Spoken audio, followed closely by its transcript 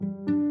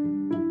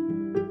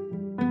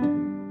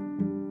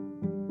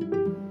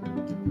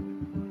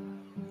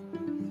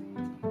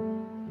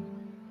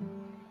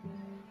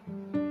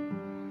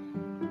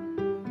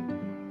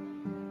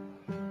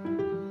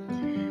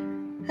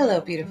Hello,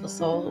 beautiful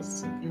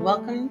souls, and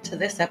welcome to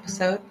this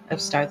episode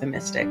of Star the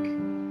Mystic.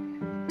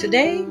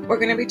 Today, we're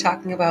going to be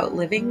talking about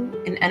living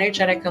in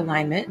energetic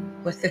alignment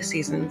with the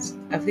seasons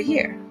of the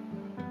year.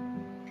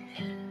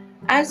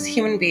 As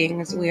human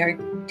beings, we are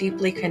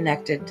deeply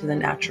connected to the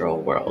natural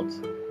world.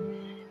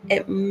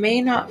 It may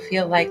not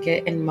feel like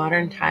it in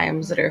modern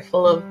times that are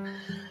full of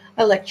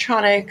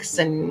electronics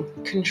and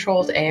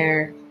controlled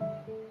air,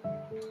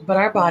 but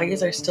our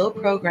bodies are still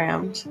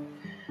programmed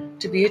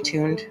to be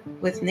attuned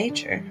with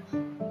nature.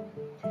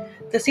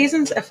 The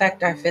seasons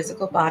affect our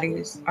physical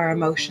bodies, our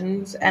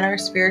emotions, and our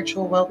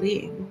spiritual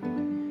well-being.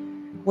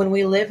 When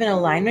we live in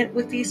alignment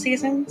with these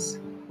seasons,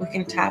 we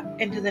can tap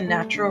into the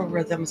natural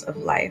rhythms of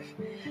life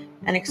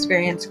and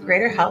experience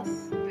greater health,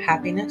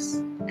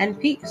 happiness, and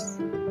peace.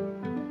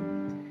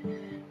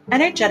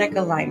 Energetic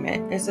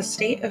alignment is a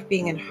state of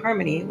being in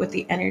harmony with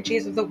the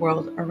energies of the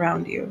world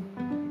around you.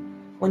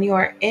 When you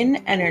are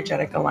in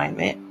energetic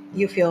alignment,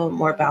 you feel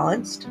more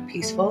balanced,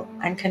 peaceful,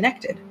 and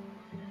connected.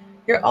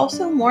 You're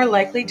also more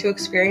likely to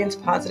experience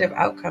positive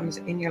outcomes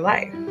in your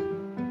life.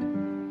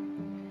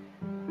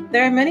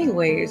 There are many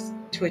ways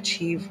to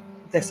achieve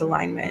this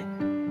alignment.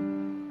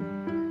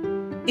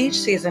 Each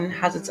season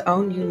has its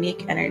own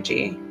unique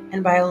energy,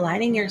 and by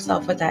aligning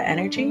yourself with that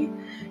energy,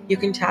 you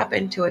can tap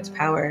into its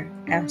power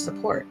and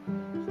support.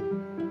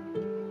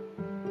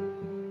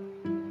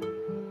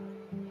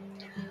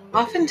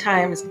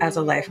 Oftentimes, as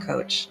a life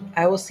coach,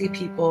 I will see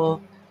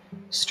people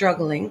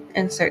struggling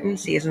in certain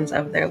seasons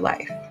of their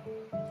life.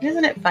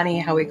 Isn't it funny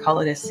how we call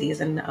it a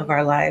season of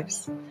our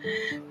lives?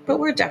 But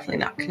we're definitely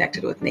not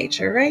connected with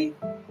nature, right?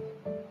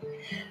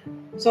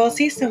 So I'll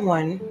see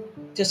someone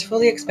just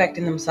fully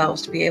expecting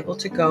themselves to be able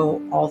to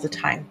go all the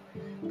time,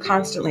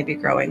 constantly be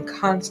growing,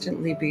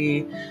 constantly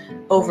be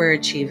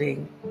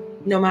overachieving,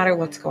 no matter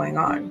what's going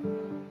on.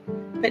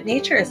 But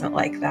nature isn't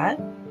like that.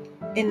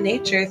 In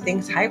nature,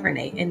 things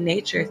hibernate. In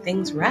nature,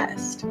 things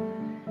rest,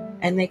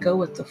 and they go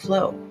with the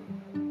flow.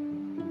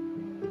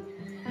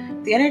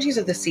 The energies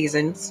of the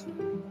seasons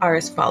are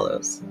as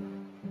follows.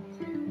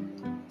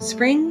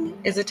 Spring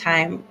is a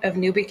time of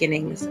new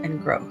beginnings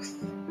and growth.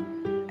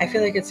 I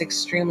feel like it's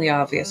extremely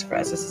obvious for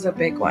us. This is a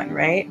big one,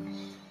 right?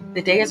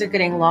 The days are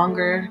getting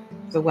longer,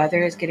 the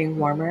weather is getting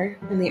warmer,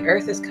 and the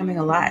earth is coming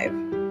alive.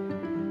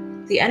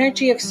 The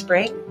energy of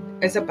spring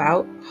is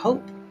about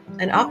hope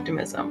and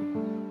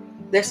optimism.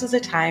 This is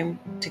a time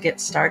to get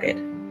started,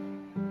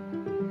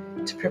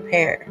 to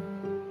prepare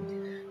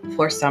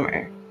for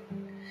summer.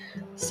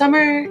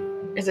 Summer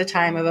is a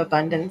time of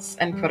abundance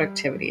and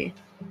productivity.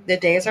 The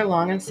days are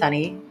long and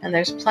sunny, and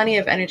there's plenty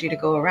of energy to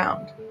go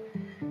around.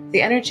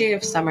 The energy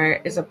of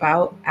summer is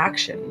about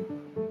action,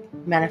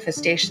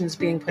 manifestations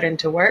being put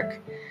into work,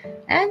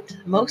 and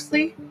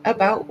mostly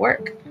about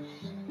work.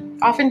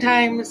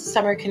 Oftentimes,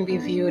 summer can be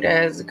viewed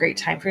as a great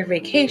time for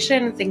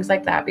vacation, things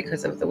like that,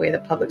 because of the way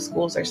that public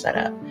schools are set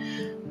up.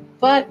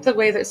 But the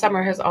way that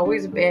summer has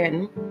always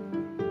been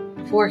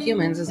for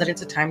humans is that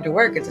it's a time to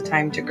work. It's a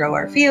time to grow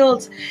our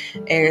fields.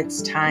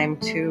 It's time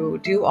to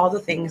do all the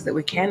things that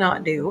we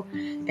cannot do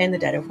in the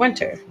dead of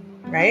winter,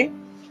 right?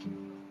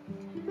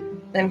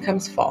 Then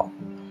comes fall.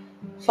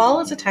 Fall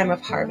is a time of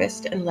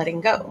harvest and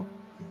letting go.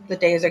 The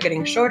days are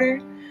getting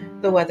shorter.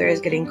 The weather is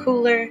getting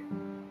cooler.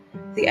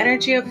 The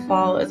energy of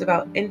fall is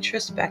about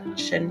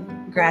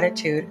introspection,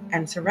 gratitude,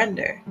 and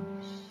surrender.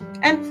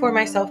 And for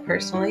myself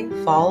personally,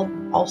 fall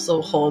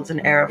also holds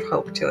an air of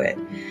hope to it.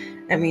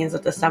 It means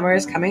that the summer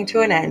is coming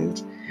to an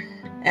end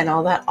and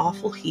all that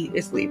awful heat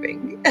is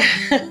leaving.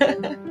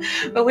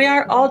 But we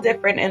are all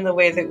different in the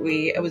way that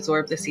we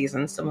absorb the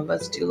seasons. Some of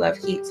us do love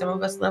heat, some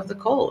of us love the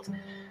cold.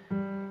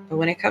 But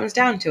when it comes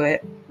down to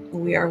it,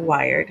 we are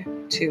wired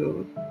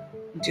to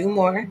do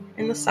more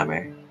in the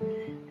summer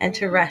and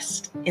to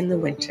rest in the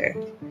winter.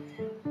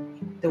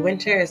 The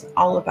winter is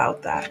all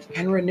about that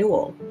and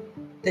renewal.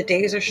 The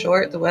days are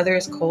short, the weather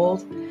is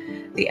cold.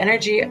 The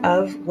energy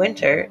of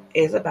winter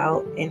is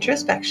about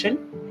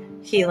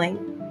introspection,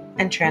 healing,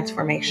 and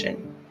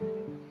transformation.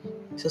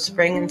 So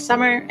spring and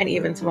summer, and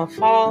even some of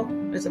fall,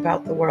 is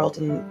about the world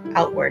and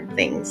outward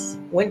things.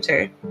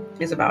 Winter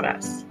is about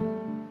us.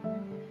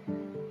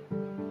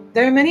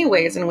 There are many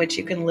ways in which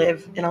you can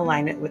live in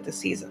alignment with the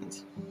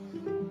seasons.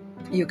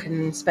 You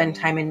can spend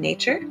time in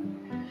nature.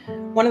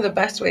 One of the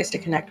best ways to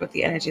connect with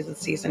the energies of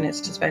the season is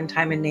to spend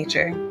time in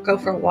nature. Go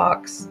for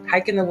walks,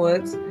 hike in the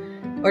woods,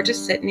 or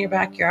just sit in your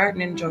backyard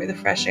and enjoy the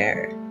fresh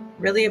air.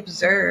 Really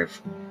observe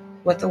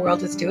what the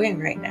world is doing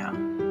right now.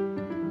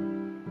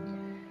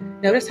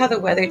 Notice how the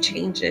weather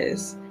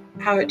changes,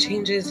 how it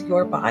changes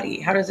your body.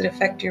 How does it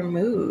affect your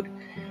mood?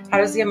 How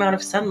does the amount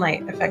of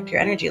sunlight affect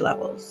your energy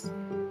levels?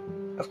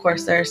 Of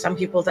course, there are some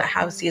people that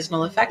have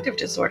seasonal affective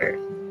disorder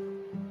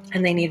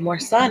and they need more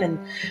sun. And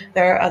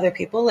there are other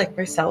people like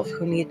myself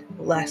who need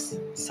less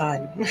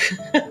sun.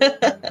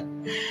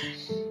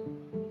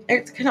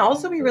 It can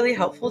also be really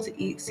helpful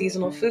to eat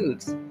seasonal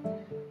foods.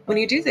 When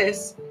you do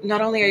this, not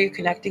only are you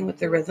connecting with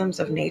the rhythms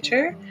of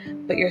nature,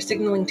 but you're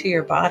signaling to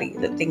your body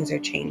that things are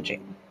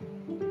changing.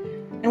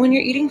 And when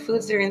you're eating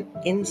foods that are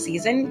in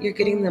season, you're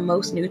getting the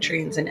most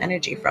nutrients and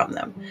energy from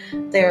them.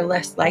 They are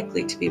less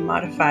likely to be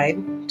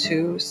modified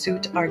to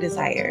suit our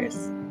desires.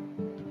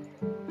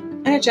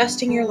 And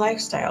adjusting your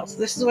lifestyle. So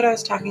this is what I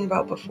was talking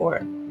about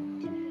before.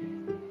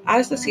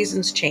 As the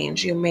seasons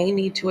change, you may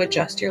need to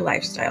adjust your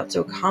lifestyle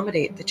to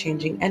accommodate the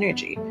changing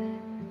energy.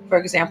 For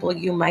example,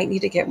 you might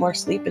need to get more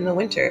sleep in the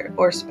winter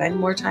or spend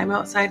more time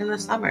outside in the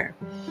summer,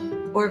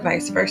 or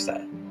vice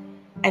versa.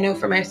 I know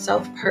for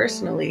myself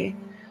personally,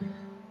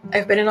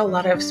 I've been in a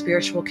lot of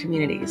spiritual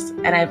communities,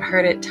 and I've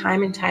heard it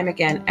time and time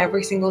again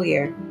every single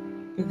year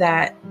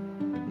that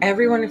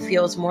everyone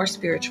feels more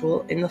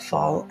spiritual in the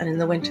fall and in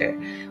the winter.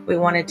 We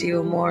want to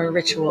do more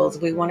rituals.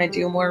 We want to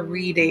do more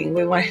reading.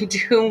 We want to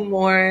do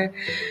more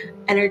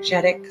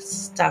energetic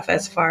stuff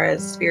as far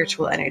as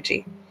spiritual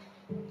energy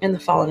in the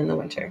fall and in the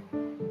winter.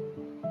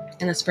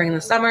 In the spring and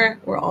the summer,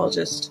 we're all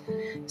just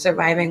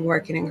surviving,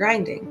 working, and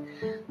grinding.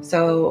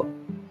 So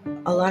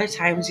a lot of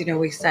times,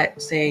 we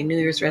set, say, New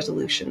Year's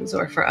resolutions,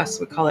 or for us,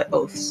 we call it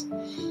oaths,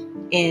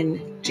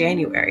 in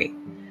January.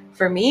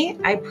 For me,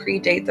 I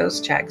predate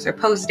those checks or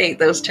post-date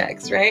those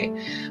checks, right?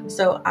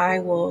 So I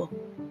will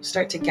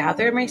start to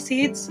gather my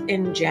seeds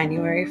in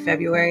January,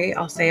 February.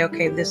 I'll say,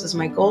 okay, this is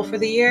my goal for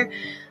the year.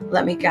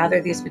 Let me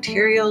gather these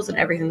materials and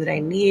everything that I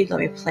need. Let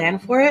me plan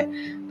for it,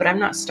 but I'm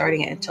not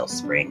starting it until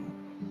spring.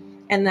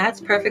 And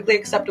that's perfectly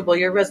acceptable.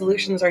 Your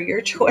resolutions are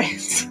your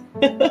choice.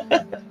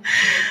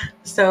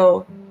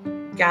 So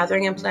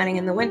gathering and planning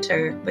in the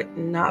winter, but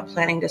not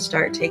planning to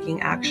start taking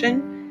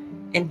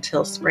action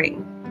until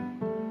spring.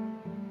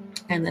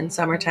 And then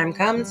summertime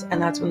comes,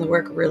 and that's when the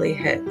work really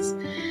hits.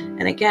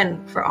 And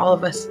again, for all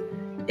of us,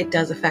 it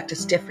does affect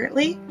us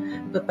differently,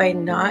 but by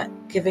not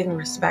giving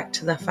respect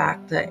to the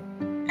fact that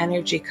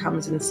energy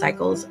comes in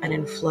cycles and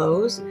in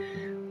flows,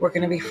 we're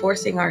going to be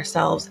forcing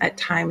ourselves at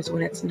times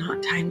when it's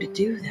not time to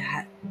do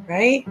that,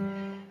 right?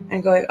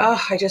 And going,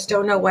 oh, I just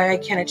don't know why I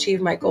can't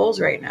achieve my goals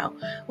right now.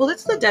 Well,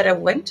 it's the dead of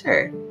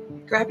winter.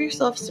 Grab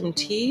yourself some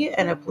tea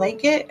and a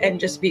blanket and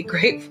just be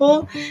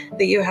grateful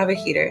that you have a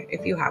heater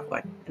if you have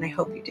one. And I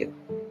hope you do.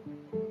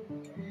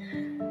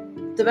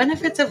 The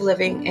benefits of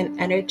living in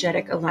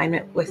energetic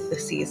alignment with the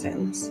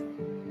seasons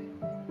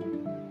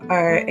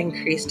are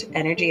increased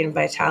energy and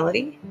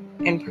vitality,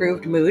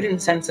 improved mood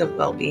and sense of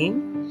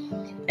well-being,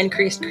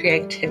 increased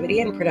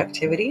creativity and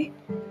productivity,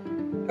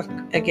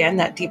 again,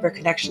 that deeper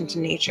connection to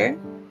nature,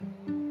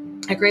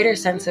 a greater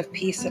sense of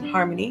peace and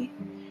harmony,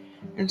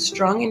 and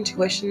strong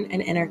intuition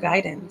and inner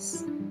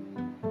guidance.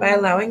 By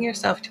allowing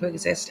yourself to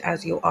exist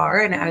as you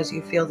are and as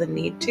you feel the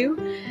need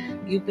to,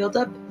 you build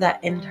up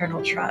that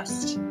internal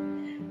trust.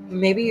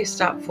 Maybe you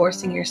stop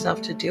forcing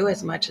yourself to do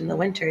as much in the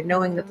winter,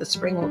 knowing that the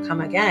spring will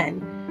come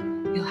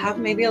again. You'll have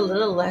maybe a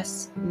little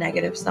less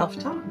negative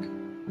self-talk.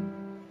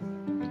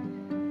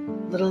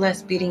 A little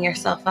less beating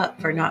yourself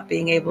up for not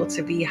being able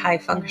to be high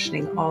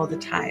functioning all the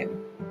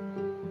time.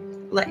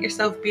 Let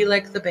yourself be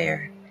like the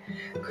bear.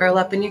 Curl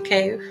up in your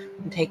cave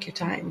and take your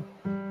time.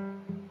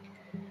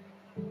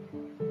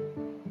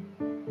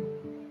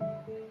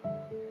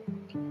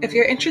 If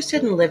you're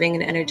interested in living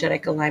in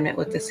energetic alignment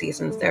with the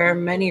seasons, there are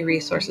many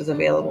resources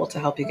available to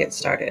help you get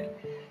started.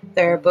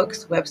 There are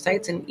books,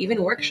 websites, and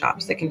even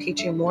workshops that can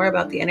teach you more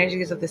about the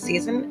energies of the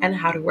season and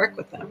how to work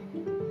with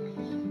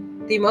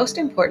them. The most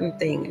important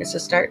thing is to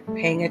start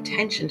paying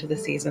attention to the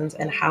seasons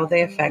and how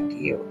they affect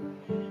you.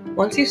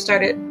 Once you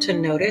started to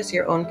notice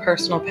your own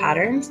personal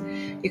patterns,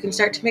 you can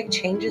start to make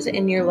changes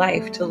in your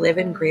life to live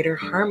in greater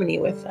harmony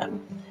with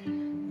them.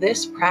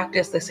 This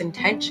practice, this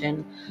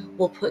intention,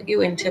 will put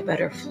you into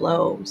better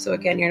flow. So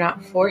again, you're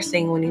not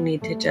forcing when you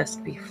need to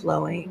just be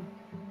flowing.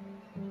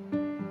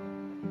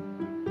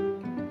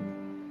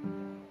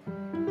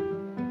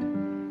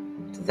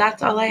 So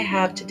that's all I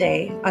have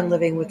today on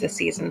living with the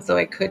seasons. So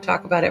I could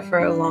talk about it for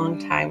a long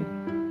time.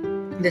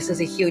 This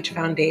is a huge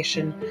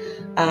foundation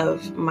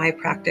of my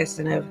practice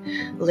and of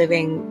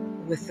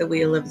living with the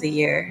wheel of the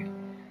year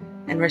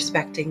and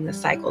respecting the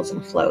cycles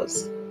and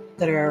flows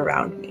that are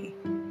around me.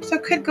 So I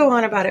could go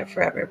on about it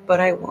forever, but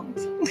I won't.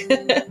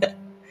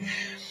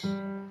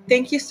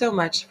 Thank you so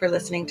much for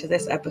listening to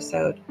this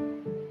episode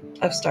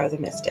of Star the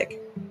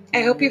Mystic.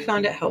 I hope you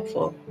found it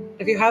helpful.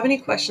 If you have any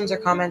questions or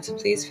comments,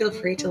 please feel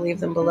free to leave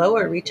them below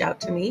or reach out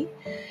to me.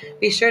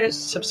 Be sure to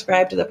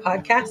subscribe to the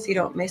podcast so you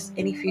don't miss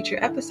any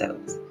future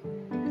episodes.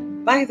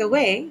 By the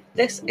way,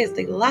 this is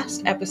the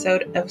last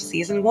episode of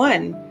season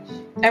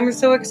 1. I'm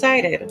so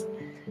excited.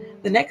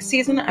 The next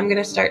season, I'm going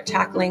to start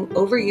tackling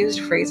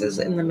overused phrases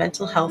in the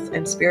mental health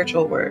and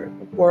spiritual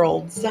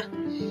worlds.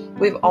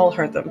 We've all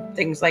heard them.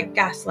 Things like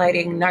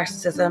gaslighting,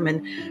 narcissism,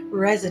 and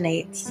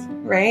resonates,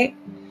 right?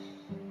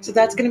 So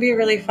that's going to be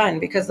really fun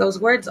because those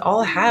words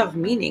all have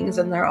meanings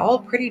and they're all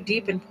pretty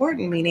deep,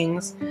 important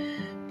meanings.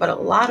 But a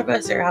lot of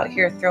us are out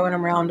here throwing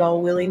them around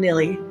all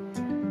willy-nilly.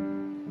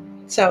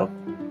 So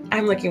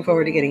I'm looking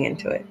forward to getting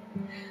into it.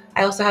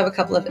 I also have a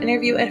couple of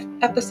interview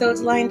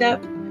episodes lined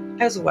up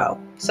as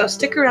well. So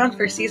stick around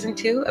for season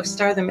 2 of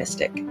Star the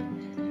Mystic.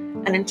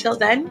 And until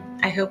then,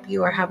 I hope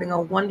you are having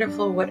a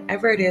wonderful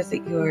whatever it is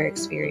that you are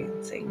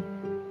experiencing.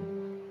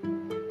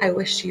 I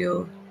wish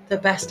you the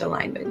best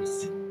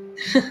alignments.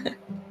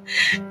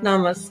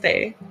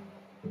 Namaste.